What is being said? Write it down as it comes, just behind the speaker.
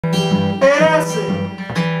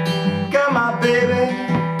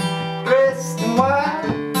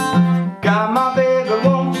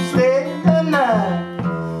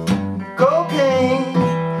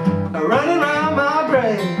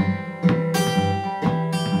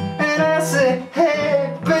I said,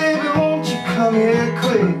 hey baby, won't you come here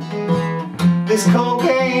quick? This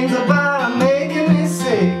cocaine's about making me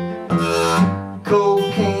sick.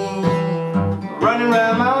 Cocaine running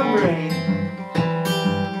around my brain.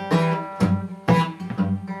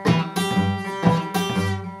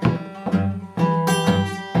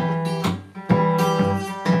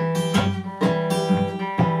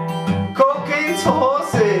 Cocaine's for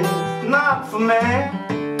horses, not for man.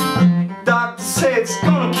 Doctor said it's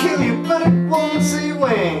gonna kill you, but it won't say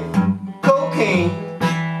when. Cocaine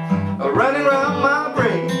running around my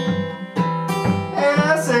brain. And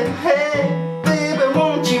I said, hey baby,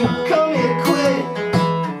 won't you come here quick?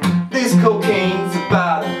 This cocaine's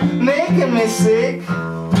about making me sick.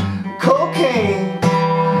 Cocaine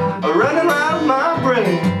running around my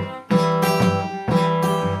brain.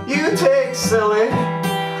 You take silly,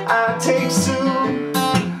 I take Sue.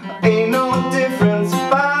 Ain't no difference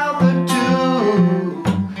about the two.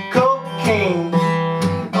 Cocaine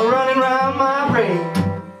running around my brain.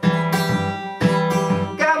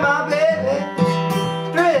 Got my baby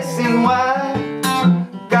dressed in white.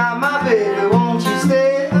 Got my baby, won't you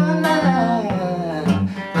stay the night?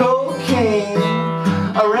 Cocaine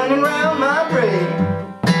running around my brain.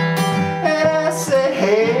 And I say,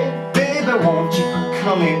 hey baby, won't you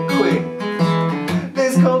come here quick?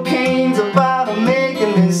 This cocaine's about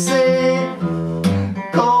making me sick.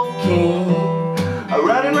 Cocaine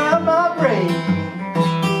running around my brain.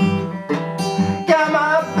 Got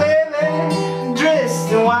my baby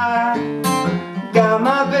dressed in white. Got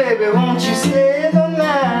my baby, won't you stay the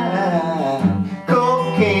night?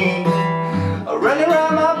 Cocaine running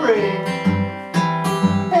around my brain.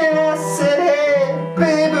 And I said, hey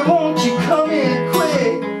baby, won't you come here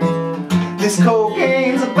quick? This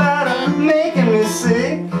cocaine's about making me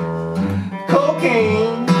sick.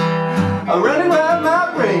 Cocaine running around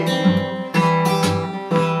my brain.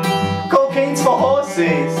 Cocaine's for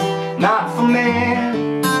horses, not for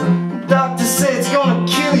men. Doctor said it's gonna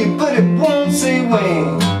kill you, but it won't say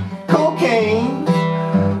when. Cocaine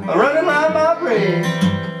running around my brain.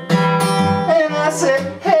 And I said,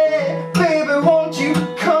 hey baby, won't you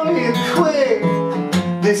come here quick?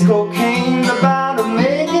 This cocaine's about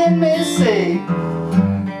making me sick.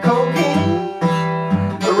 Cocaine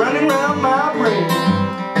running around my brain.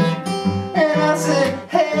 And I said,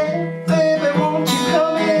 hey baby, won't you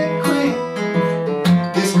come here quick?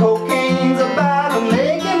 This cocaine's about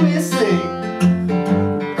making me sick.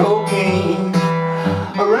 Cocaine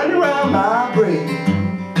running around my brain.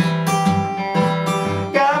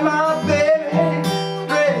 Got my baby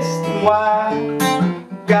dressed in white.